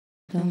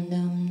Take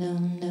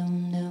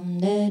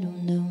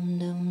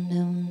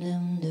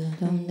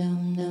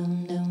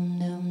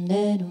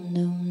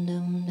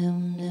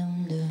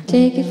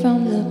it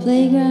from the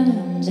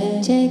playground,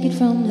 take it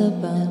from the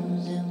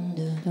bums.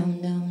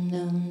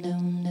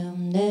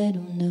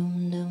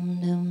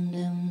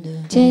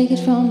 Take it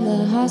from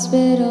the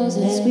hospitals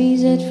and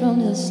squeeze it from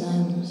the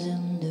slums.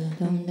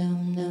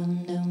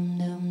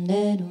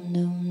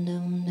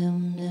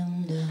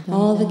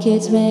 All the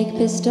kids make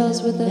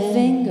pistols with their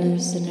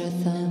fingers and their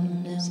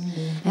thumbs.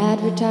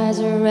 Advertise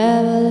a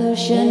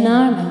revolution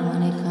army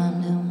when it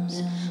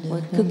comes.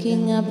 We're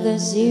cooking up the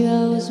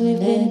zeros, we've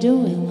been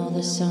doing all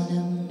the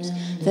sums.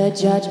 The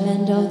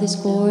judgment of this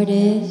court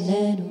is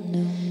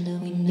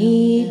we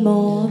need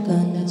more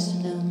guns.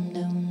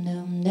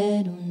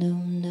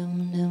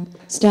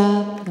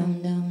 Stop.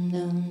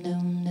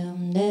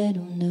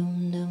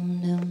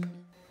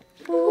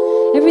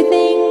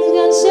 Everything's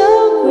gone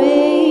so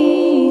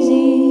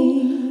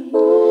crazy.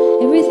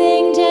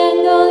 Everything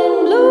tangled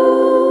in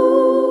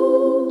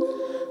blue.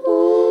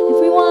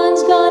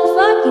 Everyone's gone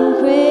fucking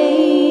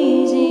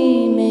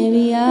crazy.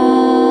 Maybe I'm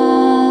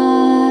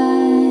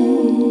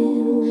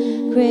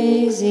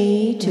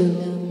crazy too.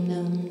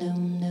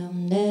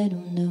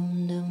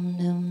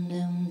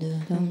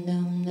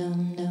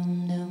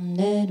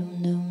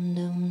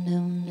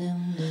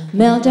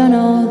 Melt down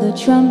all the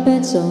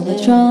trumpets, all the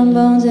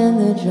trombones and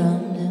the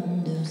drums.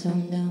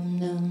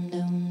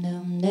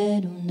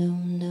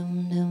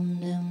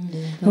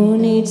 Who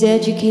needs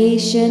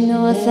education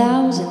or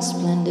 1,000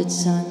 splendid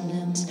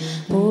suns?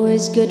 Poor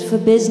is good for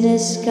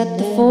business, cut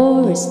the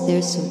forest,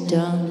 they're so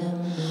dumb.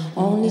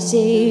 Only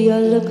say your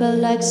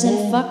lookalikes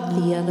and fuck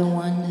the other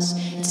ones.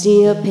 It's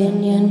the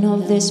opinion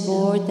of this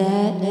board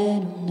that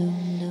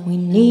we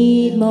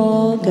need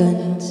more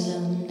guns.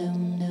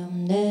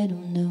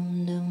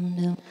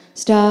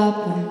 Stop.